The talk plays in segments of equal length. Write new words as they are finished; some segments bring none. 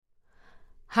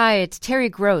Hi, it's Terry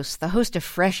Gross, the host of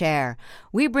Fresh Air.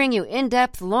 We bring you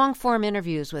in-depth, long-form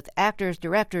interviews with actors,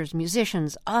 directors,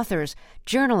 musicians, authors,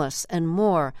 journalists, and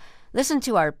more. Listen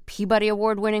to our Peabody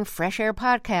Award-winning Fresh Air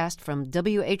podcast from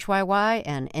WHYY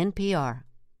and NPR.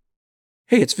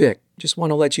 Hey, it's Vic. Just want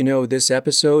to let you know this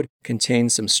episode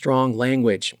contains some strong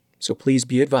language, so please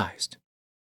be advised.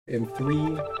 In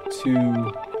 3, 2,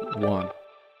 1.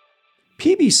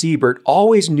 Pebe Sebert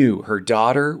always knew her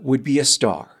daughter would be a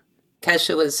star.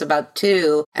 Kesha was about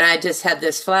 2, and I just had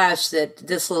this flash that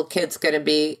this little kid's going to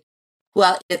be,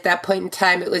 well, at that point in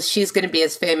time, she's going to be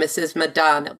as famous as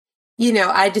Madonna. You know,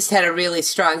 I just had a really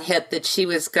strong hit that she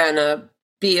was going to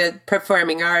be a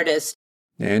performing artist.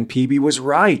 And Pebe was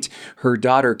right. Her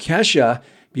daughter Kesha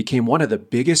became one of the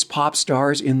biggest pop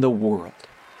stars in the world.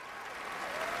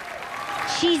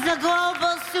 She's a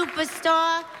global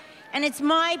superstar, and it's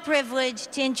my privilege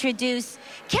to introduce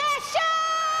Kesha!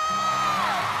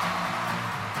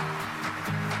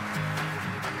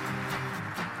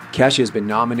 Kesha has been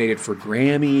nominated for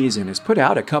Grammys and has put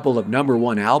out a couple of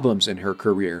 #1 albums in her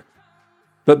career.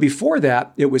 But before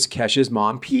that, it was Kesha's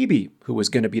mom, Pebe, who was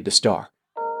going to be the star.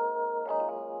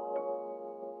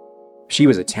 She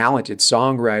was a talented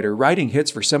songwriter, writing hits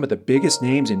for some of the biggest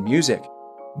names in music.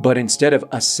 But instead of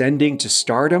ascending to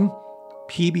stardom,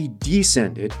 Pebe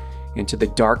descended into the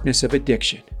darkness of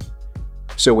addiction.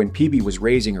 So when Pebe was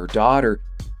raising her daughter,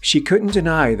 she couldn't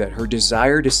deny that her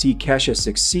desire to see Kesha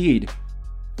succeed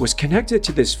was connected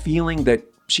to this feeling that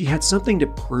she had something to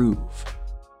prove.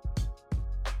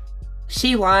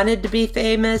 She wanted to be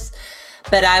famous,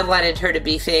 but I wanted her to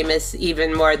be famous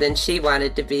even more than she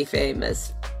wanted to be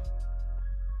famous.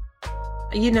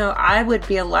 You know, I would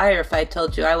be a liar if I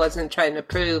told you I wasn't trying to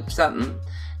prove something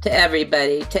to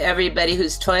everybody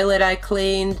whose toilet I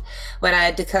cleaned when I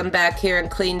had to come back here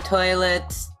and clean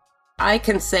toilets. I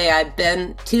can say I've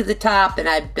been to the top and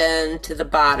I've been to the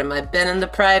bottom. I've been in the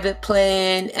private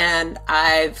plane and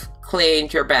I've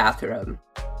cleaned your bathroom.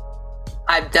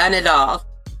 I've done it all.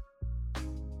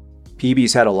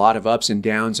 Pebe's had a lot of ups and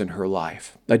downs in her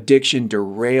life. Addiction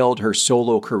derailed her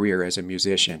solo career as a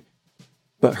musician.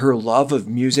 But her love of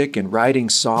music and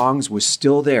writing songs was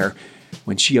still there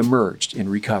when she emerged in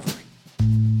recovery.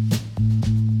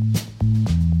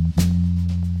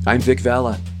 I'm Vic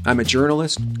Vela. I'm a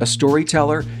journalist, a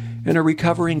storyteller, and a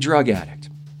recovering drug addict.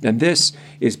 And this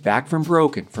is Back from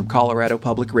Broken from Colorado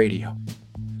Public Radio.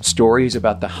 Stories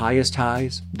about the highest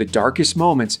highs, the darkest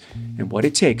moments, and what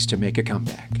it takes to make a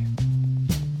comeback.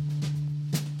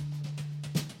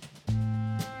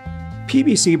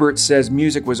 Pebe Sebert says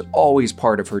music was always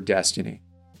part of her destiny,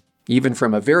 even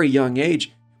from a very young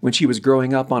age when she was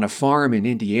growing up on a farm in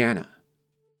Indiana.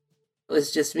 It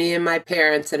was just me and my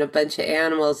parents and a bunch of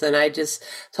animals, and I just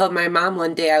told my mom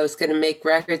one day I was going to make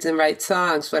records and write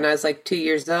songs when I was like 2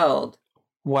 years old.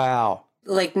 Wow.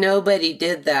 Like nobody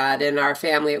did that in our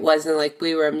family. It wasn't like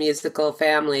we were a musical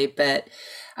family, but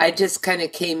I just kind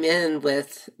of came in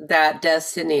with that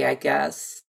destiny, I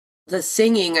guess. The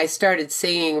singing, I started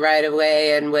singing right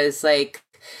away and was like,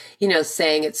 you know,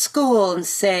 sang at school and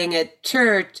sang at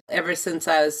church ever since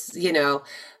I was,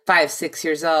 5, 6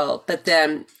 years old. But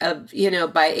then, by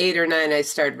 8 or 9, I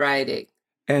started writing.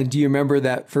 And do you remember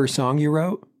that first song you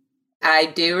wrote? I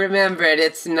do remember it.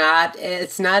 It's not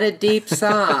a deep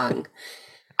song.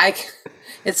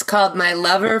 It's called My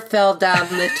Lover Fell Down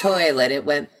the Toilet. It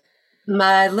went,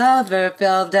 my lover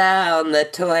fell down the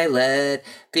toilet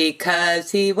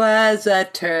because he was a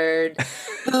turd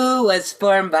who was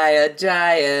formed by a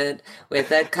giant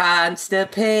with a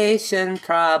constipation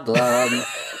problem.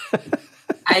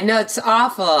 I know it's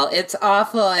awful. It's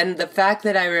awful. And the fact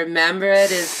that I remember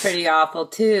it is pretty awful,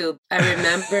 too. I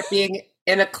remember being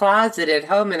in a closet at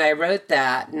home and I wrote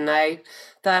that and I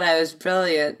thought I was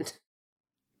brilliant.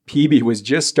 Pebe was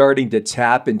just starting to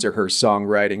tap into her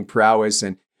songwriting prowess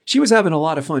and she was having a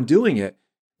lot of fun doing it,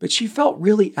 but she felt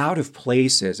really out of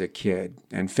place as a kid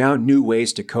and found new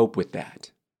ways to cope with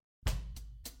that.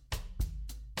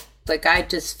 Like I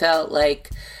just felt like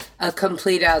a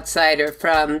complete outsider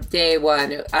from day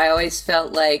one. I always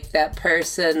felt like that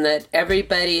person that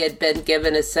everybody had been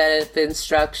given a set of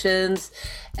instructions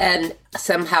and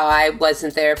somehow I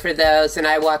wasn't there for those and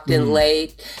I walked in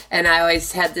late and I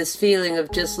always had this feeling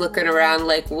of just looking around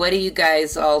like, what do you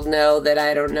guys all know that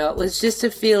I don't know? It was just a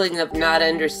feeling of not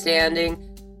understanding.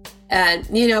 And,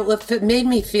 it made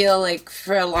me feel like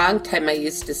for a long time I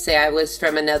used to say I was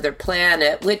from another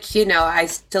planet, which, I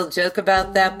still joke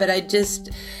about that, but I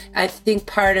think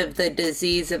part of the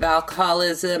disease of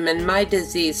alcoholism and my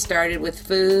disease started with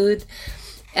food.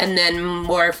 and then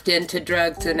morphed into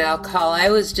drugs and alcohol. I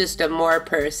was just a more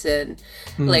person,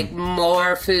 like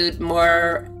more food,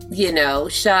 more,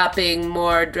 shopping,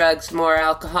 more drugs, more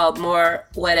alcohol, more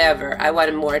whatever. I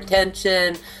wanted more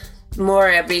attention, more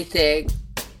everything.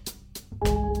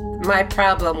 My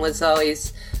problem was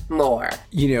always more.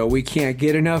 We can't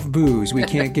get enough booze. We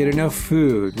can't get enough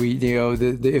food.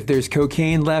 If there's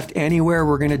cocaine left anywhere,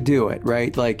 we're going to do it,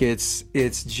 right? Like it's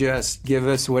just give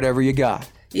us whatever you got.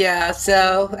 Yeah,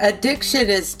 so addiction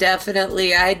is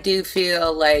definitely, I do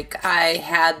feel like I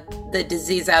had the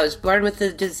disease. I was born with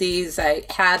the disease. I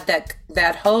had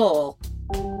that hole.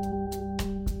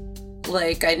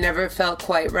 Like I never felt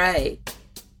quite right.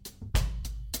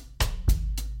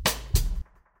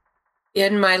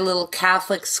 In my little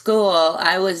Catholic school,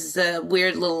 I was a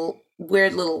weird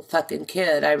little fucking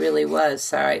kid. I really was.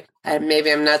 Sorry.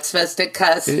 Maybe I'm not supposed to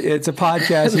cuss. It's a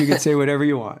podcast. You can say whatever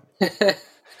you want.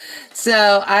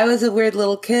 So I was a weird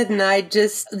little kid, and I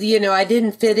just, I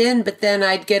didn't fit in, but then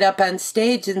I'd get up on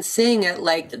stage and sing at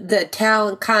like the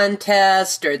talent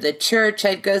contest or the church.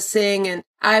 I'd go sing, and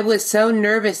I was so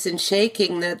nervous and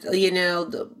shaking that,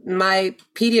 my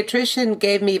pediatrician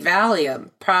gave me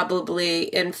Valium probably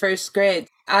in first grade.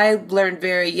 I learned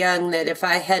very young that if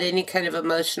I had any kind of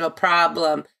emotional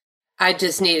problem, I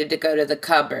just needed to go to the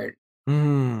cupboard.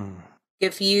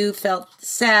 If you felt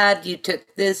sad, you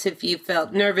took this. If you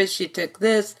felt nervous, you took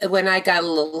this. When I got a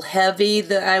little heavy,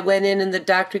 I went in and the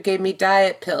doctor gave me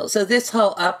diet pills. So this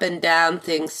whole up and down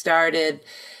thing started,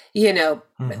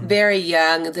 very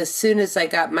young. As soon as I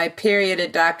got my period, a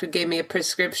doctor gave me a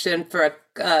prescription for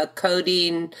a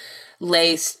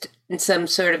codeine-laced some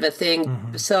sort of a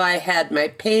thing. So I had my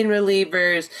pain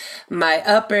relievers, my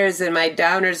uppers and my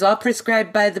downers, all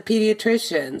prescribed by the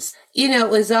pediatricians. It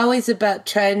was always about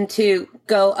trying to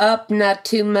go up, not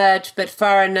too much, but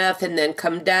far enough, and then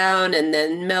come down and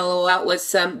then mellow out with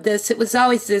this. It was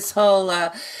always this whole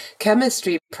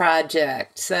chemistry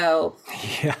project. So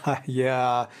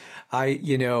yeah.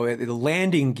 The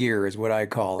landing gear is what I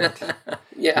call it.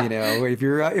 Yeah. If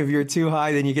you're too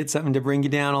high, then you get something to bring you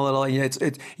down a little.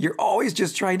 You're always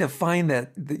just trying to find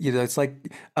that. It's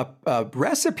like a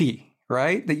recipe,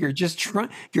 right? That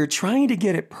you're trying to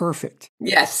get it perfect.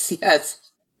 Yes.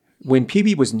 When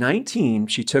Pebe was 19,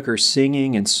 she took her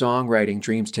singing and songwriting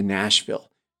dreams to Nashville.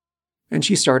 And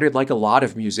she started like a lot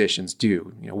of musicians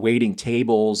do, waiting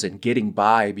tables and getting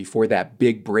by before that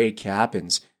big break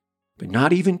happens. But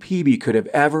not even Pebe could have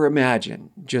ever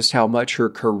imagined just how much her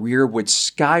career would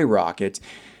skyrocket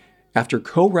after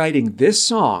co-writing this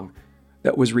song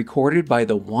that was recorded by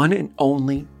the one and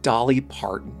only Dolly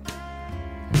Parton.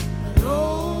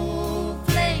 Old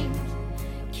flames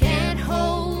can't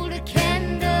hold a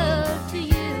candle to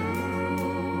you.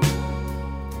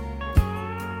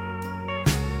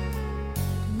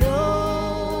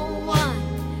 No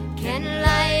one can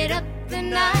light up the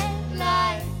night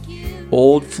like you.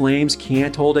 Old Flames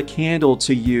Can't Hold a Candle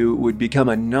to You would become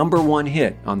a #1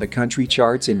 hit on the country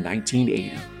charts in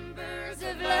 1980. Embers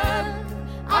of love,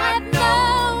 I've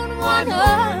known one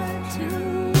or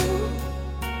two.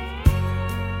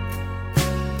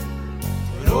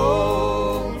 But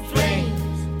old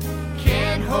flames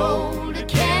can't hold a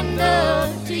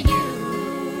candle to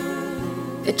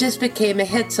you. It just became a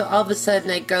hit. So all of a sudden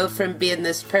I go from being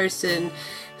this person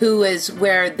who is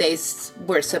where they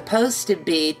were supposed to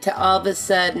be to all of a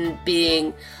sudden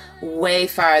being way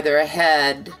farther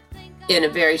ahead in a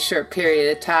very short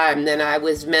period of time than I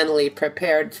was mentally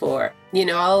prepared for.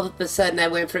 All of a sudden I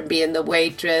went from being the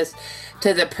waitress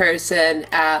to the person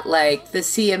at like the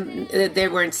there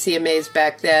weren't CMAs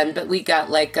back then, but we got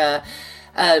like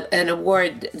an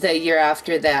award the year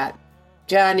after that.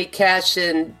 Johnny Cash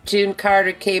and June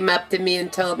Carter came up to me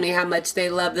and told me how much they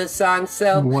love the song.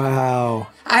 So wow,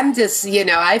 I'm just,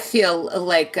 I feel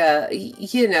like an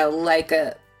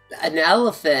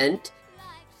elephant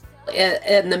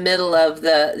in the middle of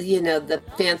the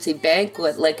fancy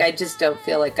banquet. Like I just don't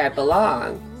feel like I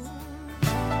belong.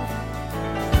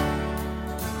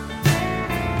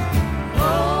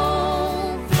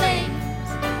 Old flames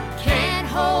can't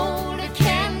hold a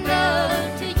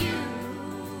candle to you.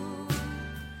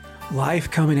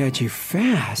 Life coming at you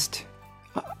fast.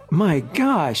 My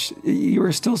gosh, you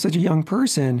were still such a young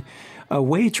person, a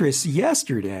waitress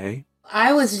yesterday.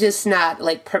 I was just not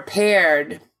like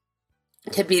prepared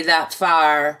to be that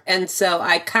far. And so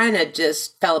I kind of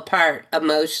just fell apart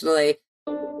emotionally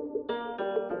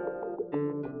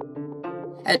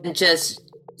and just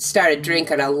started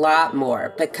drinking a lot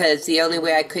more because the only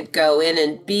way I could go in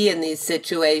and be in these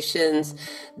situations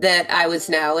that I was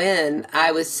now in,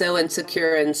 I was so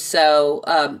insecure and so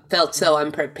felt so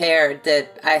unprepared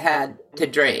that I had to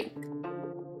drink.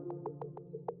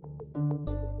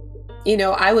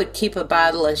 I would keep a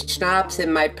bottle of schnapps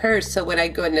in my purse. So when I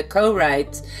go into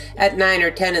co-writes at 9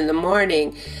 or 10 in the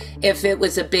morning, if it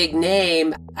was a big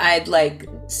name, I'd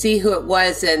see who it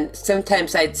was. And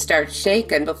sometimes I'd start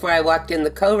shaking before I walked in the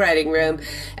co-writing room,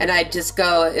 and I'd just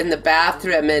go in the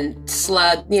bathroom and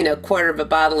slug, quarter of a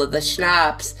bottle of the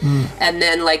schnapps, and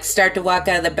then start to walk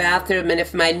out of the bathroom. And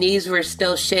if my knees were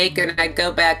still shaking, I'd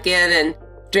go back in and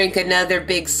drink another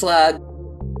big slug.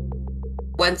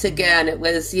 Once again, it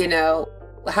was,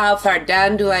 how far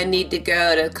down do I need to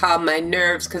go to calm my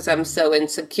nerves because I'm so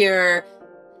insecure?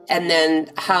 And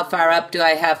then how far up do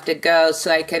I have to go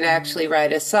so I can actually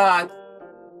write a song?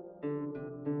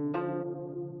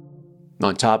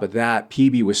 On top of that,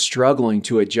 Pebe was struggling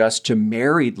to adjust to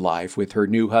married life with her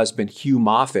new husband, Hugh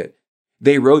Moffat.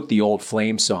 They wrote the Old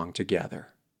Flame song together.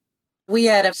 We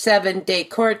had a 7-day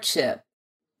courtship.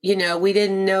 We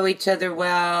didn't know each other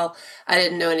well. I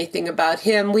didn't know anything about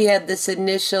him. We had this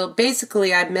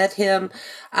basically I met him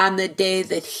on the day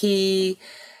that he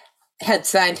had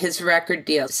signed his record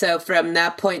deal. So from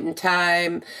that point in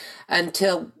time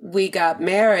until we got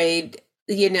married,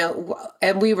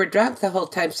 and we were drunk the whole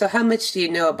time. So how much do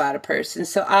you know about a person?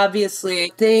 So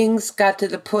obviously things got to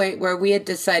the point where we had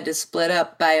decided to split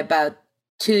up by about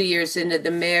 2 years into the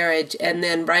marriage. And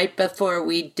then right before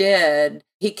we did,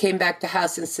 he came back to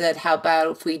house and said, how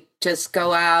about if we just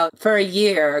go out for a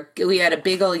year? We had a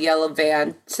big old yellow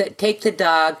van, said, take the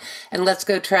dog and let's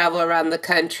go travel around the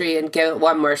country and give it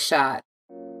one more shot.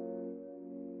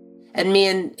 And me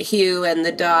and Hugh and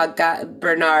the dog,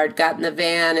 Bernard, got in the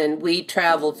van and we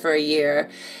traveled for a year.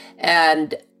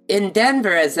 And in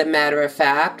Denver, as a matter of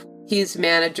fact, Hugh's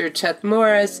manager, Chuck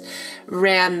Morris,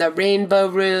 ran the Rainbow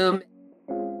Room.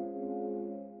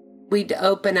 We'd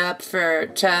open up for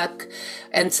Chuck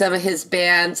and some of his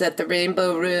bands at the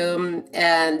Rainbow Room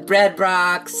and Red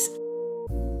Rocks.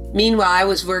 Meanwhile, I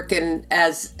was working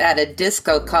at a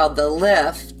disco called The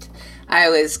Lift. I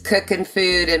was cooking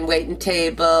food and waiting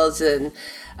tables, and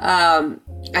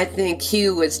I think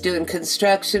Hugh was doing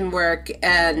construction work.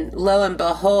 And lo and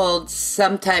behold,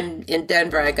 sometime in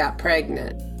Denver, I got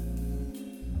pregnant.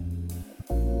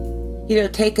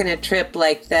 Taking a trip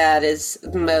like that, as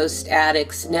most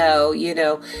addicts know,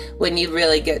 when you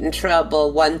really get in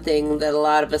trouble, one thing that a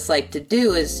lot of us like to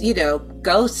do is,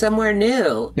 go somewhere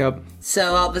new. Yep.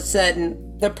 So all of a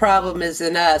sudden, the problem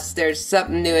isn't us. There's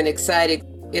something new and exciting.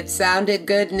 It sounded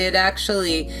good and it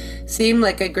actually seemed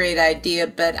like a great idea,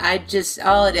 but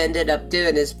all it ended up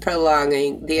doing is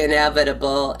prolonging the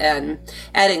inevitable and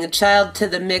adding a child to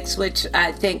the mix, which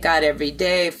I thank God every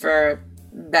day for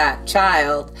that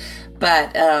child.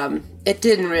 But it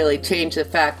didn't really change the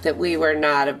fact that we were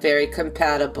not a very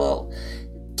compatible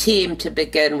team to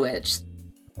begin with.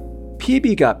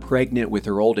 Pebe got pregnant with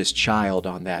her oldest child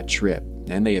on that trip,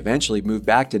 and they eventually moved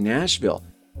back to Nashville.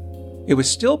 It was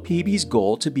still Pebe's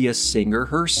goal to be a singer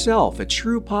herself, a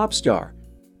true pop star.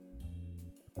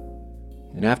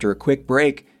 And after a quick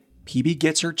break, Pebe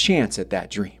gets her chance at that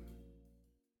dream.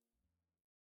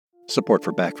 Support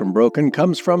for Back from Broken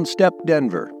comes from Step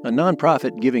Denver, a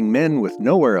nonprofit giving men with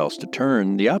nowhere else to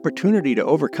turn the opportunity to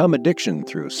overcome addiction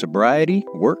through sobriety,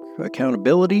 work,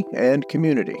 accountability, and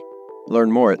community. Learn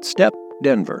more at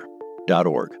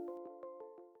stepdenver.org.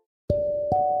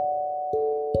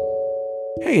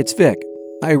 Hey, it's Vic.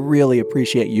 I really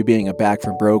appreciate you being a Back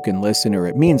from Broken listener.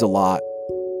 It means a lot.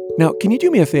 Now, can you do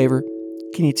me a favor?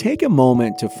 Can you take a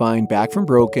moment to find Back from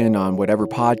Broken on whatever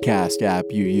podcast app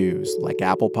you use, like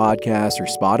Apple Podcasts or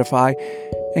Spotify,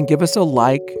 and give us a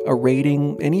like, a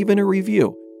rating, and even a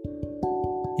review?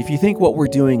 If you think what we're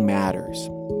doing matters,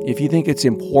 if you think it's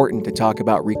important to talk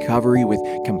about recovery with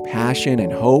compassion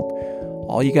and hope,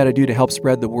 all you got to do to help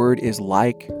spread the word is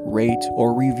like, rate,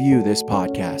 or review this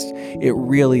podcast. It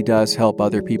really does help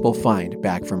other people find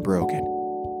Back from Broken.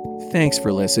 Thanks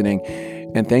for listening.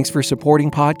 And thanks for supporting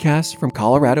podcasts from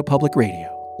Colorado Public Radio.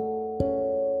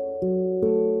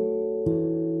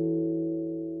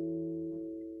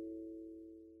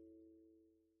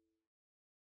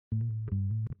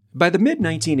 By the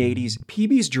mid-1980s,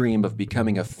 Pebe's dream of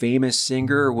becoming a famous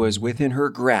singer was within her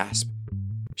grasp.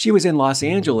 She was in Los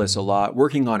Angeles a lot,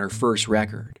 working on her first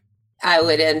record. I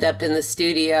would end up in the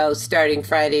studio starting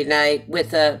Friday night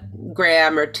with a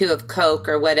gram or two of Coke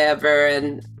or whatever,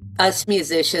 and us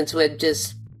musicians would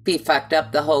just be fucked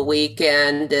up the whole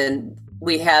weekend, and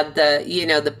we had the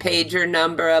pager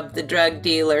number of the drug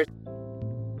dealer.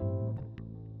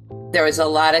 There was a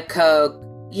lot of Coke.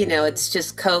 It's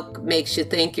just Coke makes you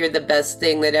think you're the best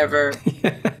thing that ever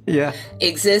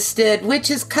existed,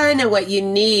 which is kind of what you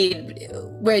need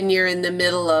when you're in the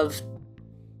middle of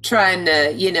trying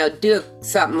to, do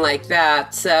something like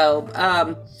that. So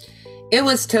It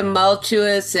was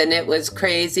tumultuous and it was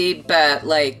crazy, but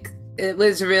like, it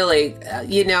was really,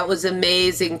 it was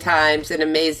amazing times and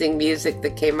amazing music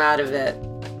that came out of it.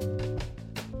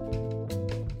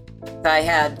 I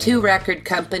had 2 record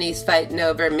companies fighting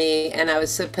over me, and I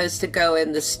was supposed to go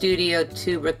in the studio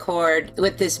to record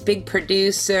with this big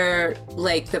producer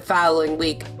like the following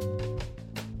week.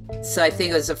 So I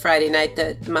think it was a Friday night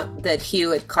that Hugh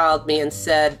had called me and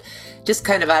said, just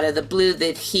kind of out of the blue,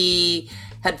 that he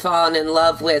had fallen in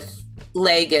love with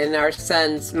Lagan, our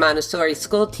son's Montessori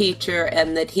school teacher,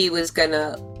 and that he was going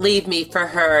to leave me for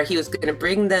her. He was going to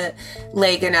bring the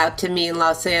Lagan out to me in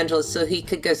Los Angeles so he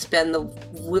could go spend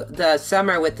the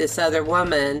summer with this other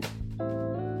woman.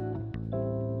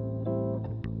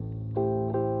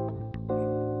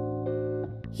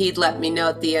 He'd let me know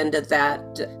at the end of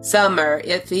that summer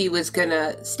if he was going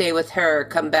to stay with her or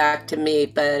come back to me.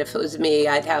 But if it was me,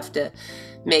 I'd have to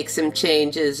make some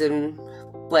changes in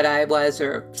what I was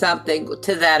or something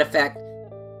to that effect.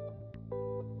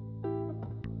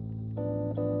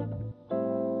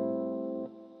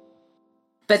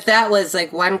 But that was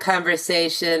like one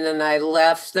conversation, and I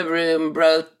left the room,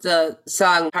 wrote the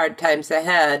song Hard Times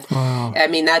Ahead. Wow. I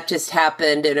mean, that just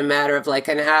happened in a matter of like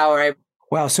an hour.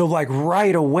 Wow. So like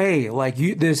right away, like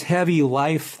this heavy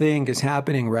life thing is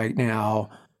happening right now.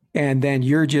 And then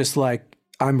you're just like,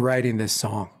 I'm writing this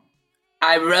song.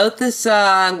 I wrote the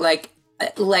song, like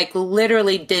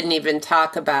literally didn't even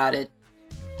talk about it.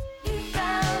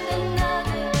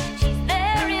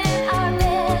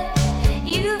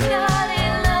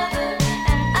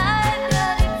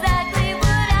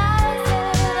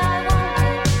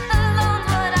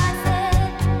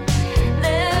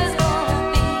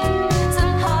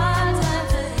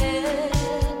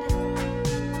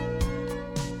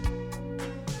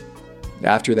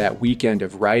 After that weekend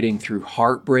of writing through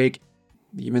heartbreak,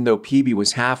 even though Pebe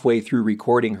was halfway through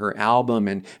recording her album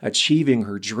and achieving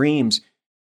her dreams,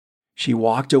 she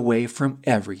walked away from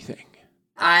everything.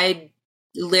 I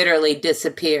literally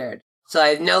disappeared. So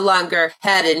I no longer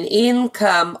had an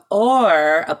income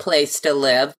or a place to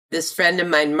live. This friend of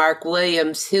mine, Mark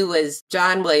Williams, who was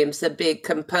John Williams, the big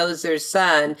composer's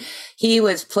son, he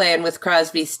was playing with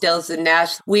Crosby, Stills, and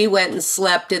Nash. We went and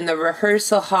slept in the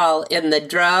rehearsal hall in the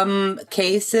drum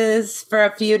cases for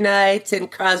a few nights in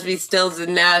Crosby, Stills,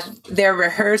 and Nash, their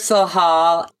rehearsal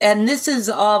hall. And this is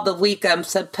all the week I'm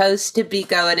supposed to be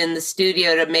going in the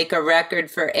studio to make a record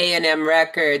for A&M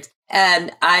Records.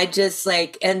 And I just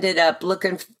like ended up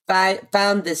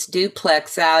found this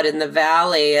duplex out in the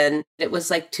valley, and it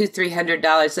was like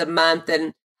 $200-300 a month.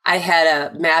 And I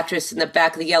had a mattress in the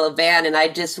back of the yellow van, and I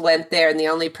just went there. And the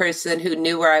only person who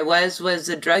knew where I was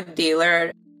a drug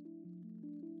dealer.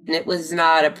 And it was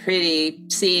not a pretty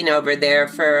scene over there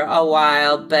for a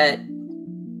while, but,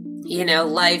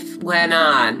 life went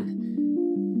on.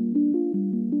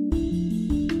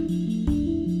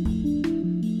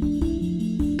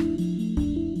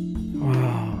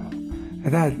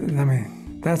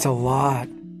 That's a lot.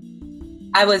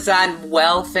 I was on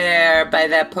welfare by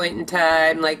that point in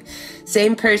time, like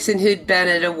same person who'd been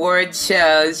at awards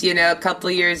shows, a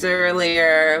couple years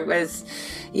earlier was,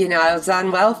 I was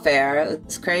on welfare.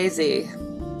 It's crazy.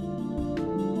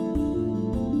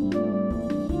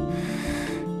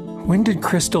 When did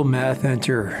crystal meth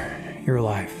enter your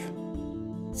life?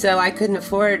 So I couldn't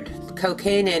afford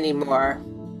cocaine anymore.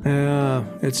 Yeah,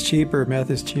 it's cheaper. Meth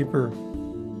is cheaper.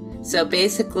 So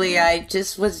basically, I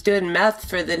just was doing meth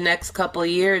for the next couple of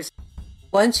years.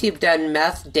 Once you've done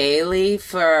meth daily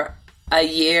for a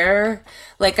year,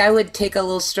 like I would take a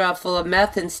little straw full of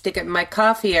meth and stick it in my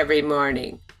coffee every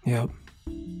morning. Yep.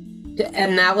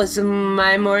 And that was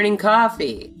my morning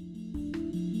coffee.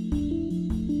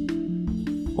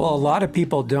 Well, a lot of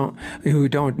people who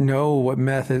don't know what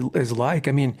meth is like.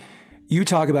 I mean, you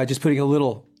talk about just putting a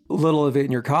little of it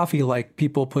in your coffee, like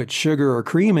people put sugar or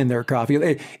cream in their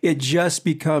coffee. It just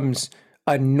becomes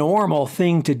a normal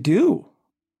thing to do.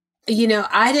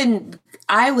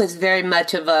 I was very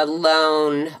much of a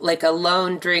lone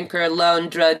drinker, lone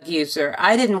drug user.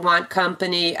 I didn't want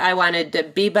company. I wanted to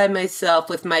be by myself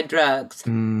with my drugs.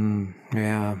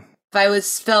 Yeah. I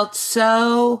felt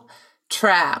so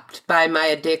trapped by my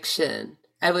addiction.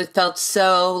 I felt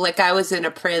so like I was in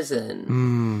a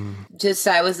prison.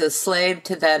 I was a slave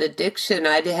to that addiction.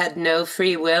 I had no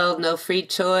free will, no free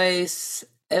choice.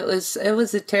 It was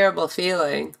a terrible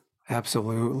feeling.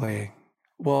 Absolutely.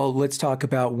 Well, let's talk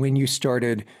about when you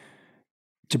started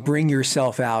to bring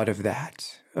yourself out of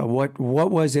that. What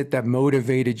was it that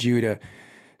motivated you to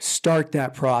start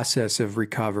that process of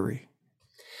recovery?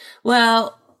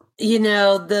 Well,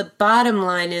 the bottom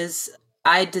line is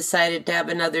I decided to have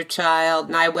another child,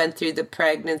 and I went through the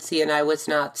pregnancy, and I was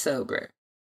not sober.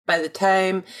 By the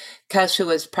time Kesha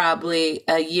was probably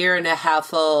a year and a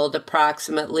half old,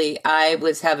 approximately, I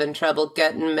was having trouble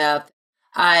getting meth.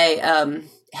 I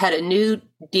had a new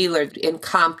dealer in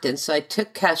Compton, so I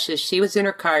took Kesha. She was in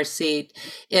her car seat,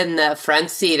 in the front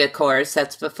seat, of course.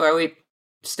 That's before we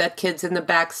stuck kids in the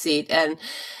back seat. And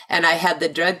I had the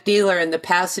drug dealer in the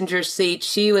passenger seat.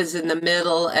 She was in the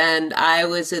middle, and I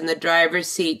was in the driver's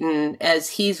seat. And as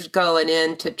he's going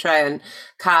in to try and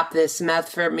cop this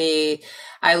meth for me,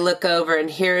 I look over, and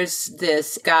here's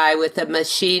this guy with a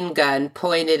machine gun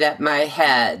pointed at my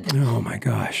head. Oh, my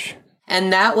gosh.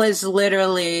 And that was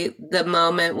literally the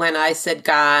moment when I said,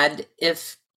 God,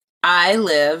 if I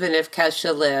live and if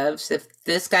Kesha lives, if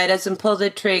this guy doesn't pull the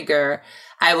trigger,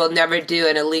 I will never do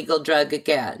an illegal drug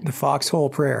again. The foxhole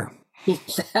prayer.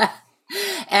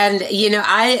 And,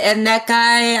 that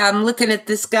guy, I'm looking at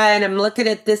this guy and I'm looking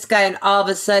at this guy, and all of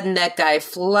a sudden that guy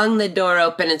flung the door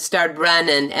open and started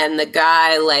running. And the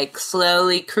guy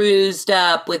slowly cruised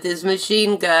up with his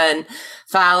machine gun,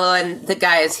 following the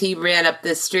guy as he ran up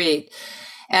the street.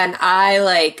 And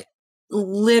I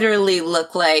literally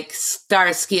looked like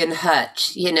Starsky and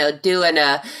Hutch, doing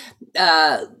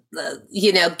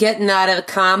getting out of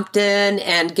Compton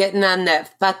and getting on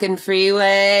that fucking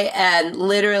freeway, and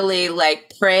literally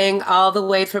praying all the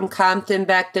way from Compton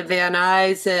back to Van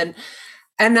Nuys.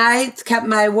 And I kept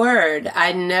my word.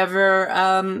 I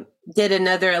never did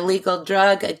another illegal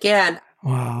drug again.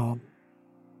 Wow.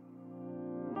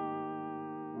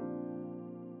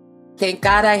 Thank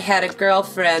God I had a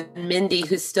girlfriend, Mindy,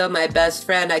 who's still my best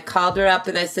friend. I called her up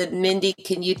and I said, Mindy,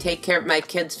 can you take care of my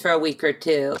kids for a week or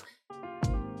two?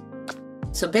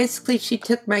 So basically she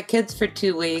took my kids for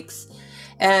 2 weeks,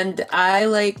 and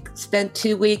I spent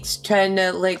 2 weeks trying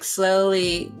to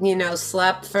slowly,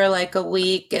 slept for a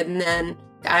week, and then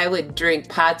I would drink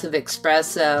pots of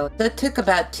espresso. So it took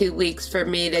about 2 weeks for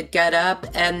me to get up,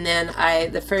 and then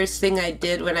the first thing I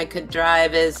did when I could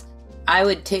drive is I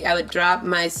would drop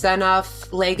my son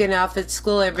off, Lagan off at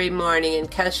school every morning, and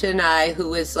Kesha and I, who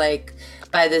was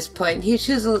by this point, he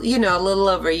was, a little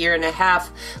over a year and a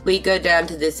half, we go down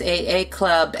to this AA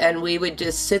club, and we would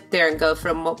just sit there and go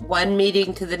from one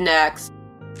meeting to the next.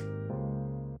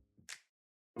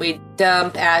 We'd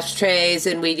dump ashtrays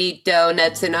and we'd eat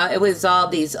donuts, and it was all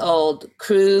these old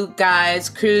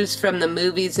crews from the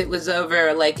movies. It was over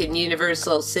in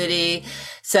Universal City.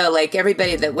 So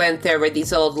everybody that went there were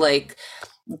these old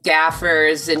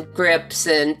gaffers and grips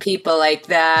and people like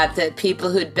that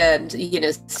people who'd been,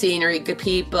 scenery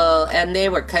people, and they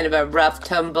were kind of a rough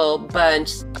tumble bunch.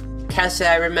 Kesha,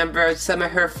 I remember some of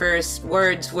her first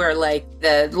words were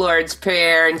the Lord's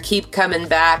Prayer and keep coming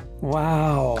back.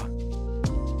 Wow.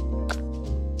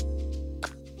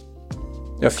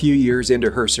 A few years into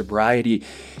her sobriety,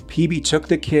 Pebe took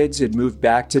the kids and moved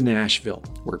back to Nashville,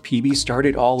 where Pebe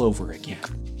started all over again.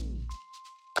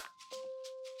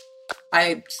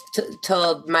 I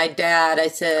told my dad, I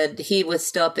said, he was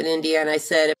still up in Indiana, I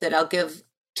said that I'll give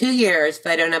 2 years. If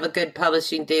I don't have a good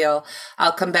publishing deal,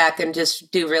 I'll come back and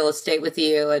just do real estate with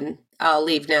you, and I'll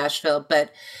leave Nashville.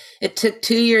 But it took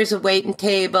 2 years of waiting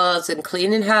tables and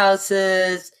cleaning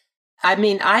houses. I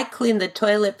mean, I cleaned the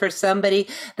toilet for somebody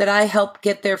that I helped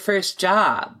get their first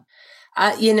job.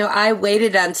 I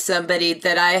waited on somebody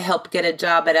that I helped get a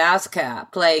job at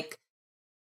ASCAP.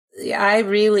 I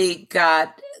really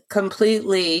got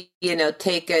completely,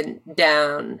 taken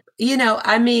down.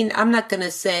 I'm not going to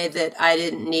say that I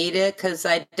didn't need it, because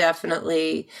I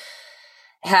definitely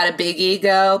had a big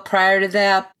ego prior to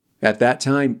that. At that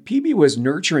time, Pebe was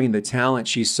nurturing the talent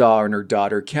she saw in her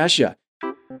daughter, Kesha.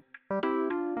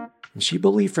 And she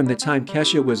believed from the time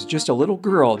Kesha was just a little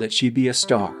girl that she'd be a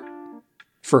star.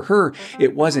 For her,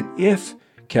 it wasn't if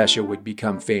Kesha would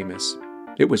become famous.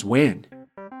 It was when.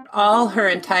 All her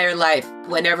entire life,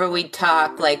 whenever we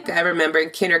talk, I remember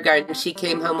in kindergarten, she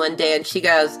came home one day and she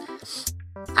goes,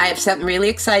 I have something really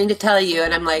exciting to tell you.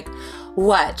 And I'm like,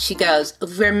 what? She goes,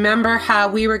 remember how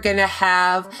we were going to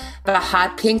have the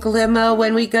hot pink limo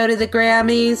when we go to the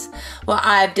Grammys? Well,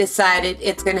 I've decided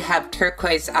it's going to have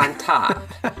turquoise on top.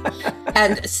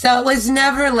 And so it was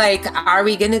never are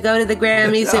we going to go to the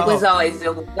Grammys? No. It was always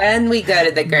when we go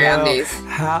to the Grammys. No.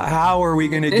 How are we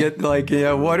going to get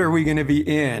what are we going to be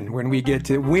in when we get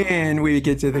to the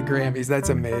Grammys? That's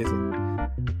amazing.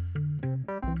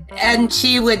 And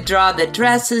she would draw the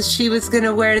dresses she was going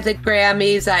to wear to the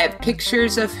Grammys. I have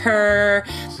pictures of her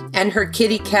and her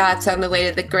kitty cats on the way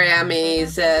to the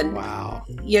Grammys. And wow.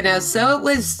 So it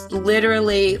was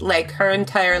literally like her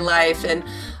entire life. And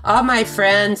all my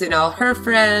friends and all her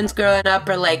friends growing up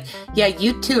are like, yeah,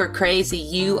 you two are crazy.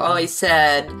 You always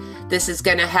said this is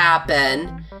going to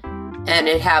happen. And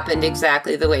it happened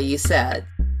exactly the way you said.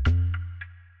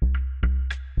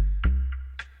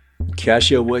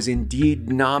 Kesha was indeed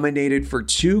nominated for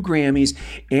 2 Grammys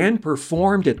and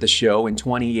performed at the show in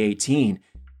 2018.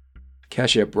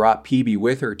 Kesha brought Pebe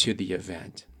with her to the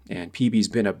event, and Pebe's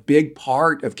been a big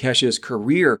part of Kesha's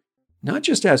career, not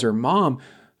just as her mom,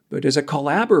 but as a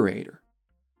collaborator.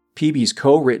 Pebe's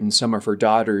co-written some of her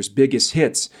daughter's biggest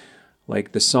hits,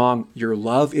 like the song Your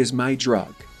Love Is My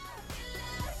Drug.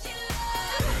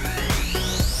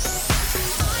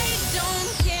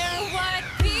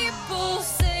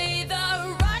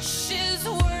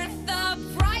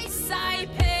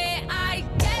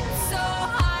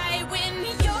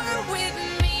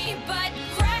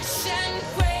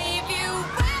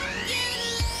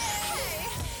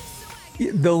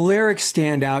 The lyrics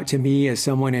stand out to me as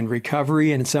someone in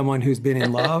recovery and someone who's been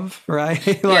in love,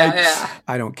 right? Yeah.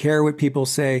 I don't care what people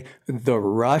say. The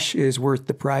rush is worth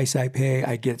the price I pay.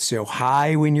 I get so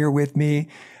high when you're with me,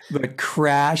 but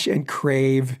crash and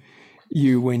crave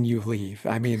you when you leave.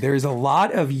 I mean, there's a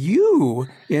lot of you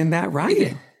in that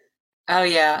writing. Oh,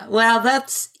 yeah. Well,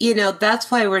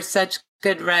 that's why we're such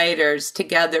good writers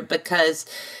together, because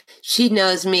she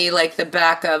knows me like the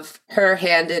back of her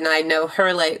hand, and I know her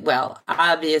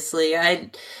obviously I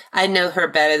know her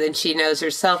better than she knows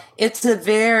herself. It's a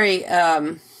very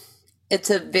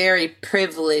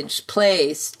privileged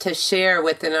place to share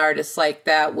with an artist like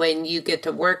that when you get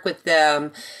to work with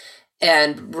them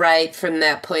and write from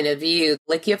that point of view.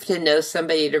 Like, you have to know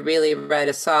somebody to really write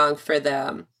a song for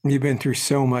them. You've been through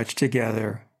so much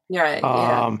together. Right.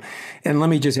 Yeah. And let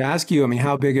me just ask you, I mean,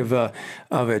 how big of a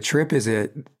trip is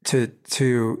it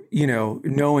to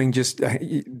knowing just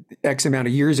X amount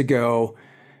of years ago,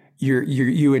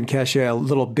 you and Kesha,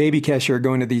 little baby Kesha, are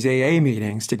going to these AA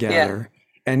meetings together,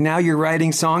 and now you're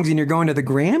writing songs and you're going to the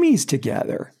Grammys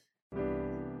together.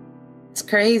 It's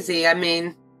crazy. I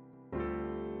mean,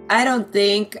 I don't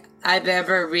think I've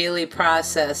ever really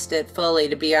processed it fully,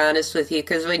 to be honest with you,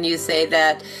 because when you say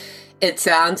that, it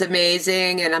sounds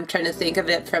amazing, and I'm trying to think of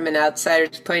it from an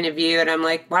outsider's point of view, and I'm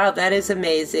like, wow, that is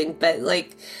amazing. But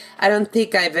like, I don't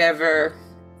think I've ever,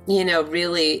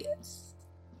 really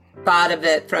thought of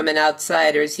it from an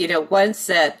outsider's. Once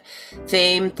that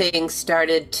fame thing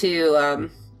started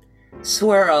to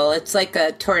swirl, it's like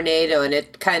a tornado, and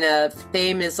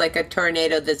fame is like a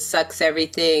tornado that sucks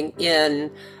everything in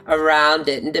around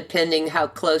it, and depending how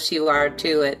close you are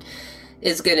to it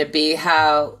is going to be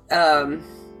how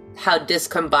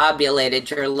discombobulated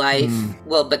your life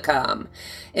will become.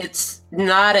 It's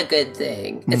not a good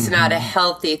thing. It's not a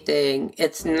healthy thing.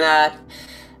 It's not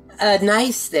a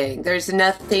nice thing. There's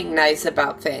nothing nice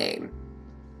about fame.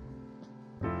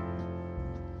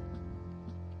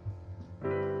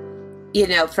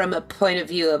 From a point of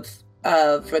view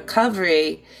of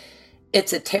recovery,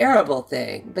 it's a terrible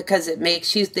thing because it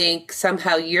makes you think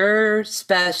somehow you're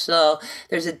special.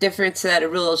 There's a different set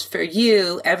of rules for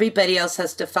you. Everybody else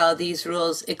has to follow these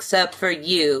rules except for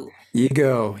you.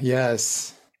 Ego,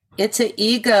 yes. It's an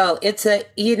ego.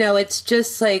 It's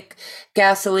just like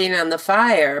gasoline on the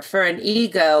fire for an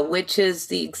ego, which is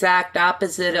the exact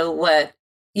opposite of what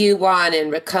you want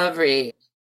in recovery.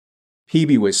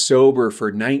 Pebe was sober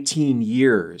for 19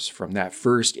 years from that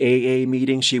first AA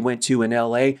meeting she went to in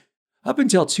LA up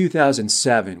until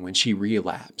 2007 when she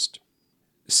relapsed.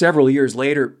 Several years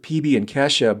later, Pebe and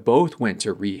Kesha both went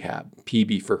to rehab,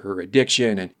 Pebe for her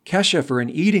addiction and Kesha for an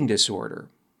eating disorder.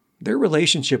 Their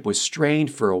relationship was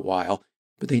strained for a while,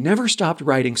 but they never stopped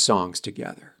writing songs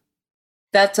together.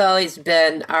 That's always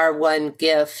been our one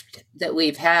gift that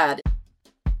we've had.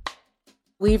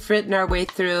 We've written our way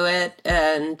through it,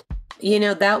 and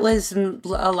that was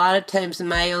a lot of times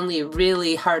my only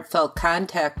really heartfelt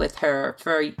contact with her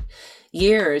for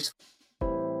years.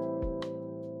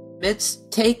 It's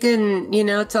taken,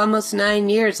 it's almost 9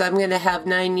 years. I'm going to have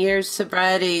 9 years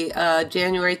sobriety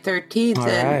January 13th. All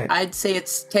and right. I'd say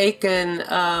it's taken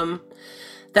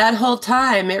that whole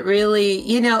time. It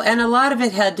really, and a lot of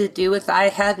it had to do with I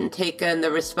hadn't taken the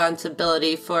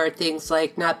responsibility for things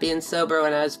like not being sober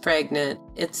when I was pregnant.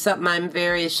 It's something I'm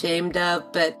very ashamed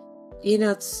of, but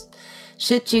it's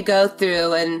shit you go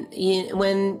through. And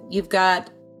when you've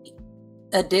got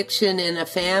addiction in a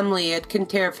family, it can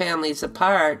tear families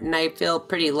apart. And I feel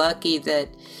pretty lucky that,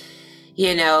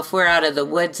 if we're out of the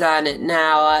woods on it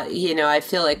now, I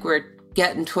feel like we're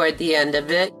getting toward the end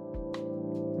of it.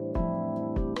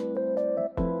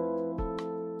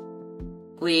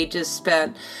 We just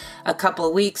spent a couple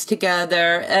of weeks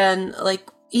together, and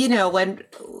when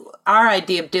our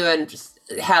idea of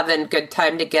having good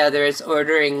time together is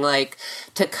ordering like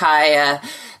Takaya,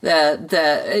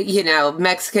 the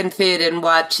Mexican food, and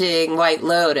watching White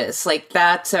Lotus. Like,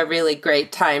 that's a really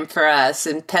great time for us,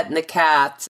 and petting the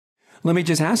cats. Let me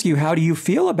just ask you, how do you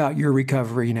feel about your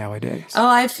recovery nowadays? Oh,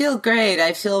 I feel great.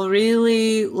 I feel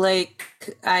really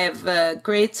like I have a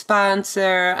great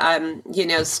sponsor. I'm,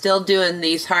 still doing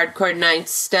these hardcore 9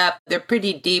 step. They're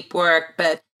pretty deep work,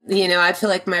 but I feel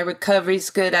like my recovery's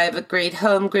good. I have a great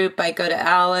home group. I go to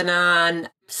Al-Anon,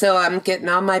 so I'm getting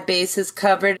all my bases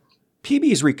covered.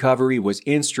 Pebe's recovery was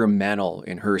instrumental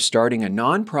in her starting a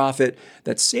nonprofit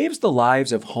that saves the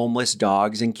lives of homeless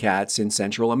dogs and cats in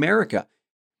Central America.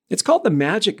 It's called the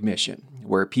Magic Mission,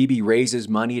 where Pebe raises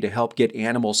money to help get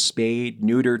animals spayed,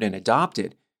 neutered, and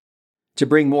adopted. To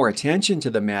bring more attention to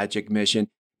the Magic Mission,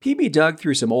 Pebe dug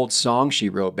through some old songs she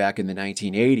wrote back in the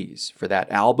 1980s for that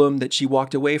album that she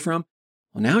walked away from.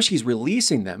 Well, now she's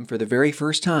releasing them for the very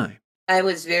first time. I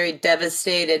was very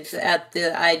devastated at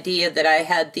the idea that I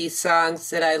had these songs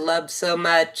that I loved so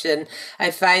much, and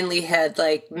I finally had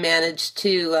managed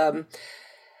to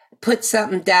put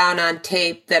something down on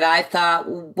tape that I thought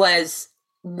was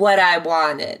what I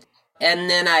wanted. And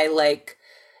then I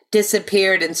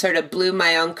disappeared and sort of blew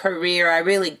my own career. I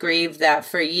really grieved that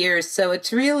for years. So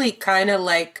it's really kind of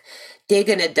like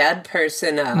digging a dead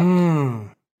person up,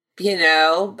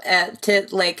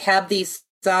 to have these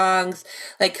songs.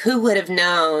 Who would have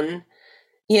known,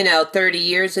 30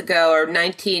 years ago, or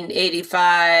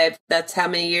 1985, that's how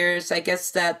many years? I guess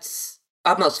that's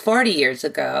almost 40 years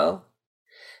ago.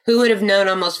 Who would have known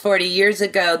almost 40 years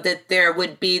ago that there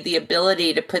would be the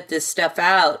ability to put this stuff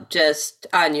out just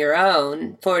on your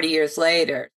own 40 years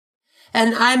later?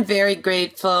 And I'm very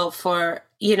grateful for,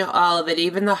 all of it,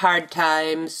 even the hard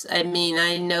times. I mean,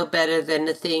 I know better than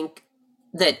to think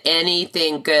that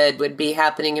anything good would be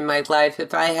happening in my life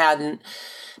if I hadn't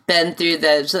been through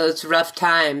those rough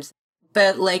times.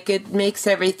 But it makes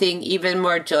everything even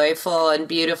more joyful and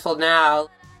beautiful now.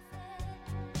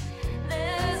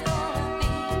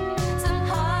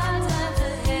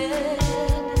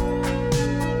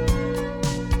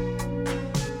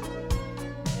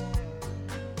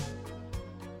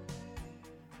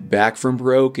 Back from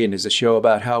Broken is a show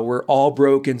about how we're all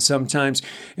broken sometimes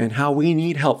and how we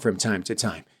need help from time to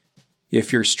time.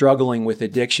 If you're struggling with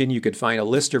addiction, you could find a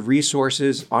list of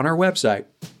resources on our website,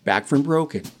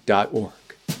 backfrombroken.org.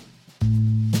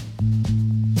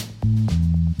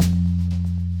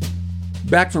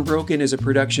 Back from Broken is a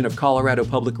production of Colorado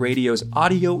Public Radio's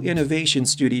Audio Innovation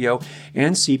Studio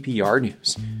and CPR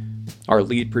News. Our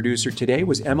lead producer today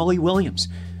was Emily Williams.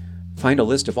 Find a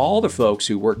list of all the folks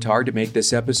who worked hard to make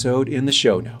this episode in the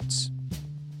show notes.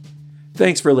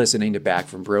 Thanks for listening to Back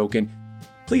from Broken.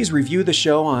 Please review the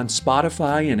show on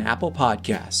Spotify and Apple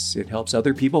Podcasts. It helps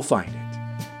other people find it.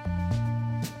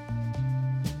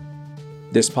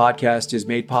 This podcast is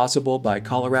made possible by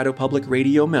Colorado Public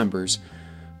Radio members.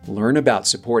 Learn about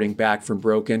supporting Back from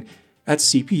Broken at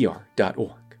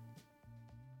cpr.org.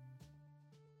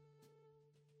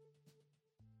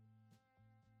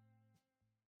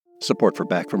 Support for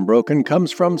Back from Broken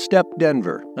comes from Step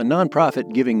Denver, a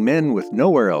nonprofit giving men with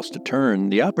nowhere else to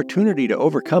turn the opportunity to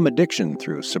overcome addiction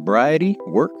through sobriety,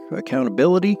 work,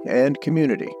 accountability, and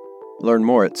community. Learn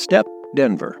more at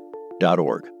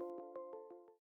stepdenver.org.